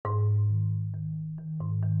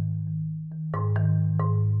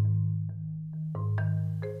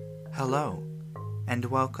Hello, and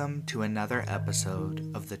welcome to another episode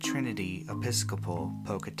of the Trinity Episcopal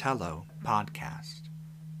Pocatello podcast.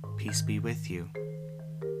 Peace be with you.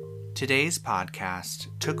 Today's podcast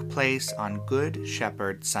took place on Good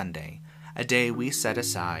Shepherd Sunday, a day we set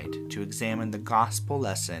aside to examine the gospel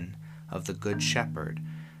lesson of the Good Shepherd,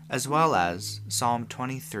 as well as Psalm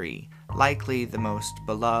 23, likely the most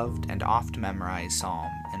beloved and oft memorized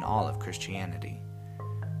psalm in all of Christianity.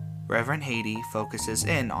 Reverend Haydie focuses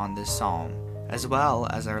in on this psalm, as well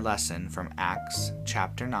as our lesson from Acts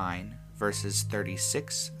chapter 9, verses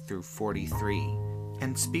 36 through 43,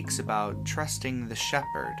 and speaks about trusting the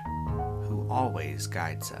shepherd who always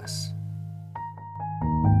guides us.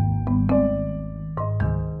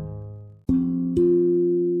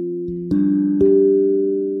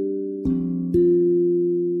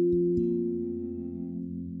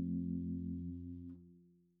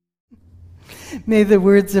 May the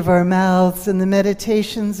words of our mouths and the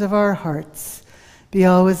meditations of our hearts be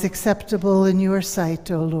always acceptable in your sight,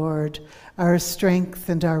 O Lord, our strength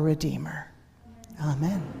and our Redeemer.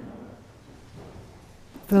 Amen.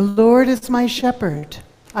 The Lord is my shepherd,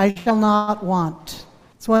 I shall not want.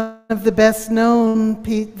 It's one of the best known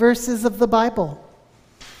verses of the Bible.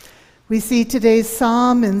 We see today's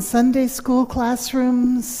psalm in Sunday school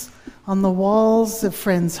classrooms, on the walls of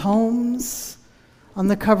friends' homes, on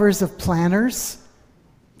the covers of planners.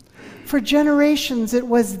 For generations, it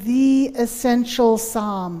was the essential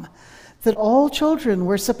psalm that all children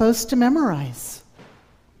were supposed to memorize.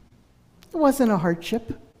 It wasn't a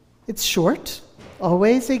hardship. It's short,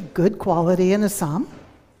 always a good quality in a psalm,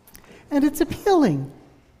 and it's appealing.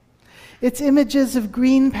 Its images of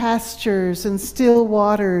green pastures and still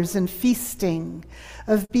waters and feasting,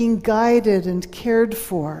 of being guided and cared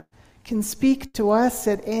for, can speak to us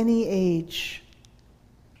at any age.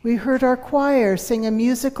 We heard our choir sing a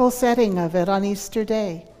musical setting of it on Easter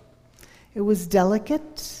Day. It was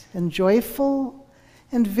delicate and joyful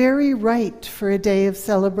and very right for a day of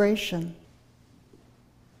celebration.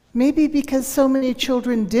 Maybe because so many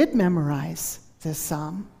children did memorize this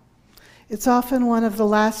psalm, it's often one of the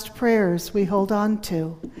last prayers we hold on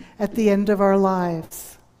to at the end of our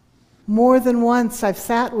lives. More than once I've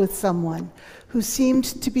sat with someone who seemed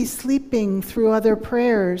to be sleeping through other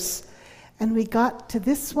prayers, and we got to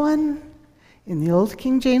this one in the old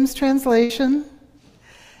King James translation,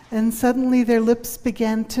 and suddenly their lips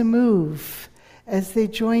began to move as they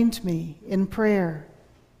joined me in prayer.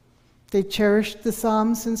 They cherished the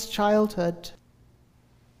psalm since childhood.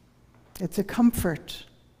 It's a comfort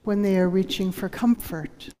when they are reaching for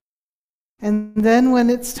comfort. And then when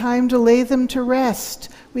it's time to lay them to rest,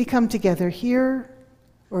 we come together here,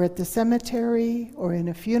 or at the cemetery, or in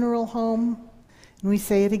a funeral home, and we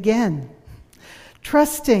say it again,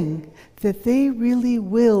 trusting that they really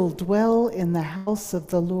will dwell in the house of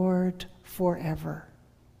the Lord forever.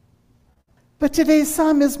 But today's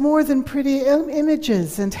psalm is more than pretty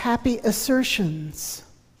images and happy assertions.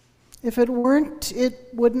 If it weren't, it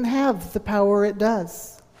wouldn't have the power it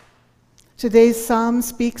does. Today's psalm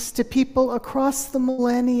speaks to people across the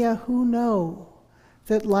millennia who know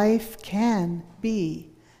that life can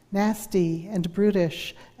be nasty and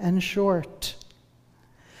brutish and short.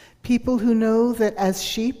 People who know that as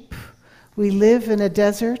sheep, we live in a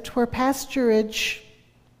desert where pasturage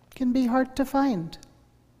can be hard to find,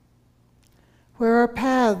 where our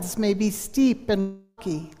paths may be steep and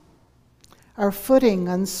rocky, our footing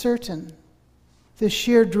uncertain, the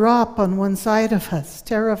sheer drop on one side of us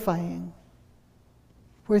terrifying,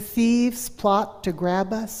 where thieves plot to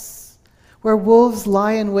grab us, where wolves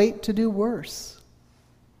lie in wait to do worse,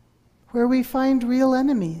 where we find real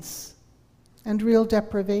enemies and real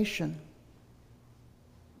deprivation.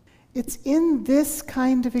 It's in this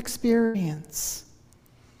kind of experience,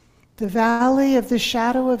 the valley of the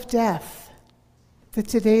shadow of death, that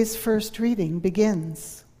today's first reading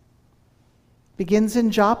begins. Begins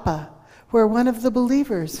in Joppa, where one of the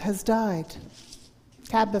believers has died,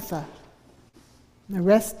 Tabitha. The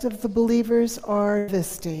rest of the believers are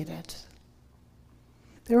devastated.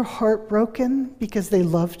 They're heartbroken because they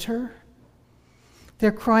loved her.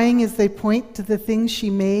 They're crying as they point to the things she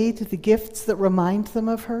made, the gifts that remind them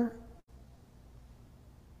of her.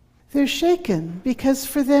 They're shaken because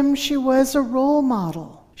for them she was a role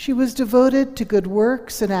model. She was devoted to good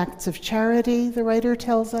works and acts of charity, the writer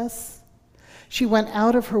tells us. She went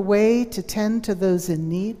out of her way to tend to those in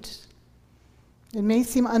need. It may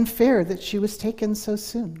seem unfair that she was taken so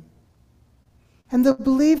soon. And the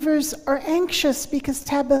believers are anxious because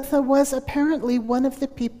Tabitha was apparently one of the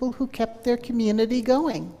people who kept their community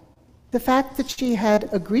going. The fact that she had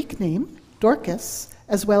a Greek name, Dorcas,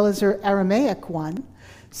 as well as her Aramaic one,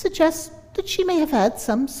 suggests that she may have had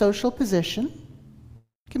some social position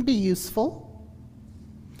can be useful.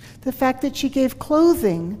 The fact that she gave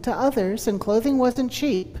clothing to others, and clothing wasn't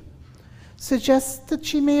cheap, suggests that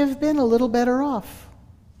she may have been a little better off.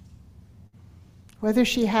 Whether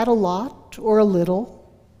she had a lot or a little,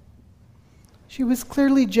 she was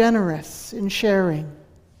clearly generous in sharing.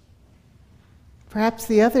 Perhaps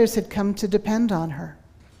the others had come to depend on her.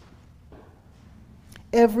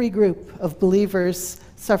 Every group of believers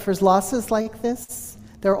suffers losses like this.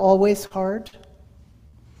 They're always hard.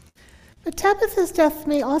 But Tabitha's death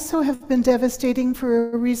may also have been devastating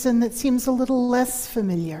for a reason that seems a little less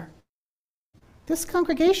familiar. This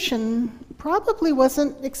congregation probably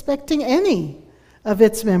wasn't expecting any of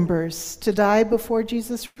its members to die before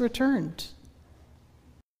Jesus returned.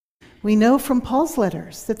 We know from Paul's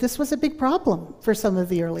letters that this was a big problem for some of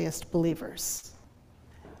the earliest believers.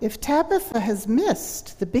 If Tabitha has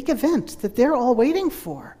missed the big event that they're all waiting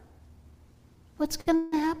for, what's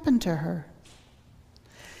going to happen to her?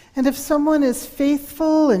 And if someone as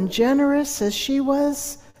faithful and generous as she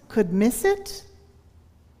was could miss it,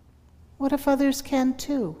 what if others can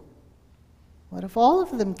too? What if all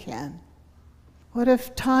of them can? What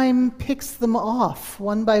if time picks them off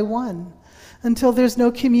one by one until there's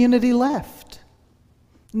no community left?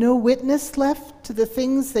 No witness left to the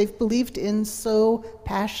things they've believed in so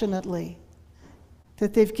passionately,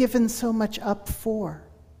 that they've given so much up for?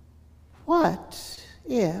 What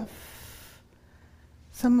if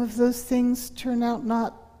some of those things turn out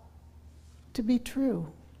not to be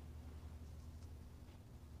true?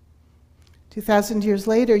 2,000 years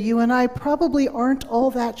later, you and I probably aren't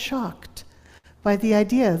all that shocked by the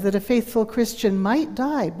idea that a faithful Christian might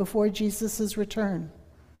die before Jesus' return.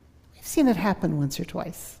 We've seen it happen once or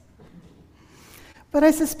twice. But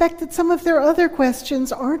I suspect that some of their other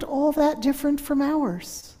questions aren't all that different from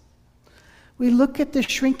ours. We look at the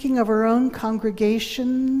shrinking of our own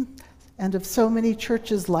congregation and of so many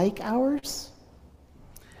churches like ours.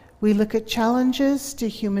 We look at challenges to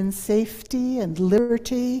human safety and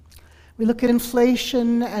liberty. We look at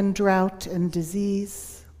inflation and drought and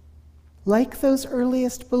disease. Like those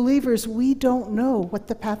earliest believers, we don't know what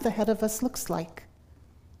the path ahead of us looks like.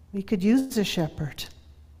 We could use a shepherd.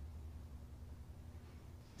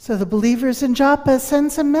 So the believers in Joppa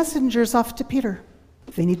send some messengers off to Peter.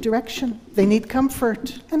 They need direction. They need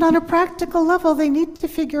comfort. And on a practical level, they need to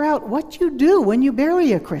figure out what you do when you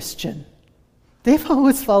bury a Christian. They've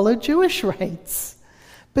always followed Jewish rites.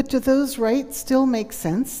 But do those rites still make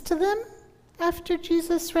sense to them after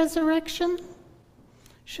Jesus' resurrection?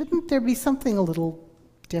 Shouldn't there be something a little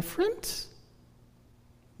different?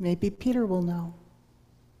 Maybe Peter will know.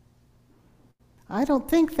 I don't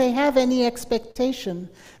think they have any expectation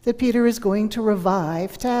that Peter is going to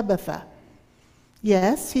revive Tabitha.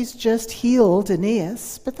 Yes, he's just healed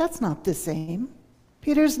Aeneas, but that's not the same.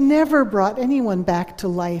 Peter's never brought anyone back to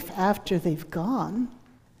life after they've gone.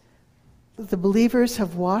 The believers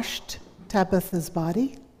have washed Tabitha's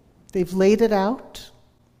body. They've laid it out.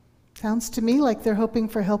 Sounds to me like they're hoping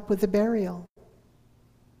for help with the burial.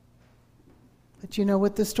 But you know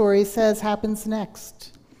what the story says happens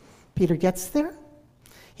next. Peter gets there.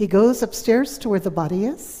 He goes upstairs to where the body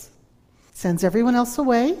is, sends everyone else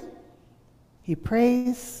away. He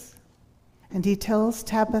prays, and he tells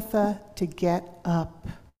Tabitha to get up.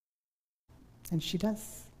 And she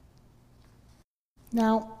does.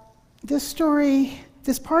 Now, this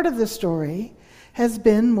part of the story, has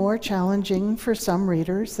been more challenging for some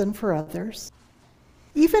readers than for others.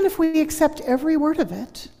 Even if we accept every word of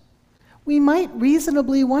it, we might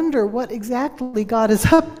reasonably wonder what exactly God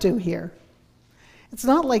is up to here. It's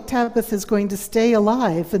not like Tabitha is going to stay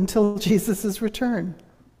alive until Jesus' return.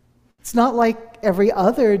 It's not like every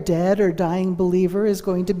other dead or dying believer is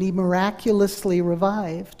going to be miraculously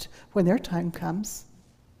revived when their time comes.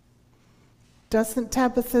 Doesn't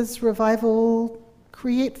Tabitha's revival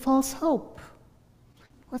create false hope?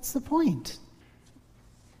 What's the point?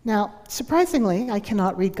 Now, surprisingly, I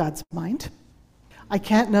cannot read God's mind. I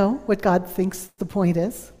can't know what God thinks the point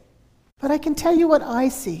is. But I can tell you what I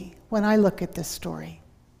see when I look at this story.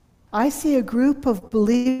 I see a group of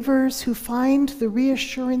believers who find the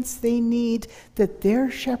reassurance they need that their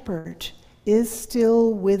shepherd is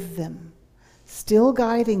still with them, still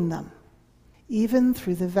guiding them, even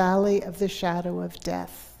through the valley of the shadow of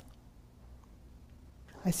death.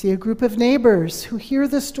 I see a group of neighbors who hear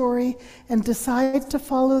the story and decide to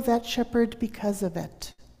follow that shepherd because of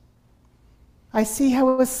it. I see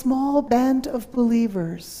how a small band of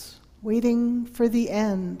believers waiting for the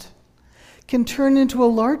end can turn into a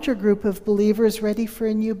larger group of believers ready for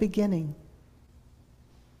a new beginning.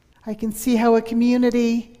 I can see how a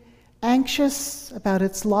community anxious about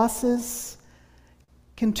its losses,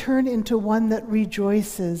 can turn into one that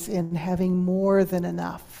rejoices in having more than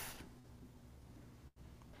enough.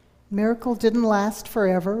 Miracle didn't last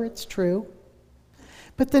forever, it's true.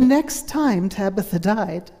 But the next time Tabitha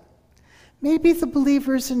died, maybe the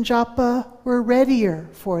believers in Joppa were readier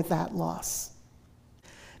for that loss.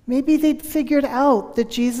 Maybe they'd figured out that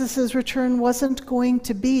Jesus' return wasn't going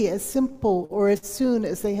to be as simple or as soon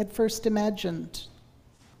as they had first imagined.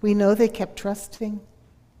 We know they kept trusting.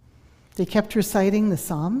 They kept reciting the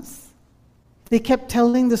Psalms. They kept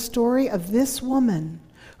telling the story of this woman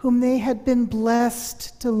whom they had been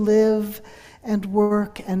blessed to live and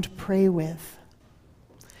work and pray with.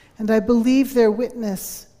 And I believe their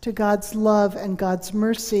witness to God's love and God's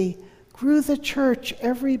mercy grew the church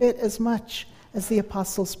every bit as much as the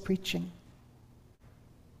apostles' preaching.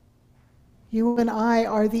 You and I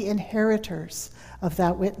are the inheritors of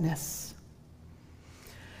that witness.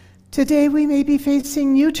 Today we may be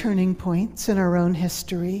facing new turning points in our own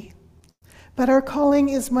history, but our calling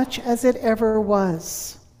is much as it ever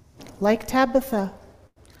was. Like Tabitha,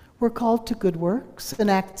 we're called to good works and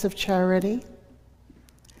acts of charity.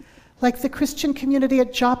 Like the Christian community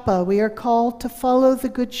at Joppa, we are called to follow the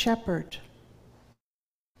Good Shepherd,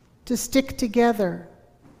 to stick together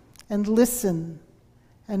and listen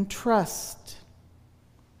and trust,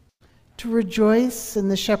 to rejoice in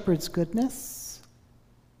the shepherd's goodness,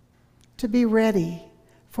 to be ready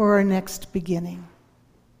for our next beginning.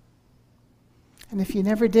 And if you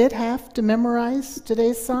never did have to memorize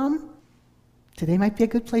today's psalm, today might be a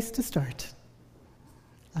good place to start.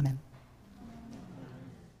 Amen.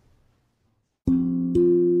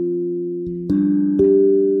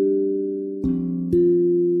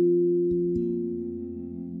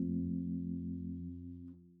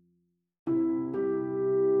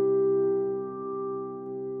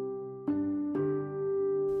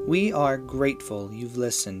 We are grateful you've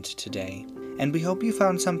listened today, and we hope you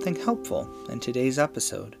found something helpful in today's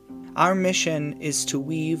episode. Our mission is to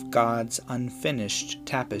weave God's unfinished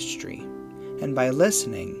tapestry, and by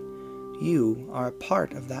listening, you are a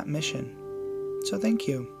part of that mission. So thank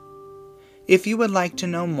you. If you would like to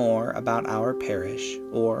know more about our parish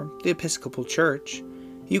or the Episcopal Church,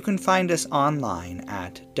 you can find us online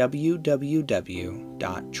at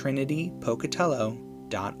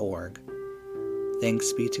www.trinitypocatello.org.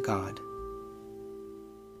 Thanks be to God.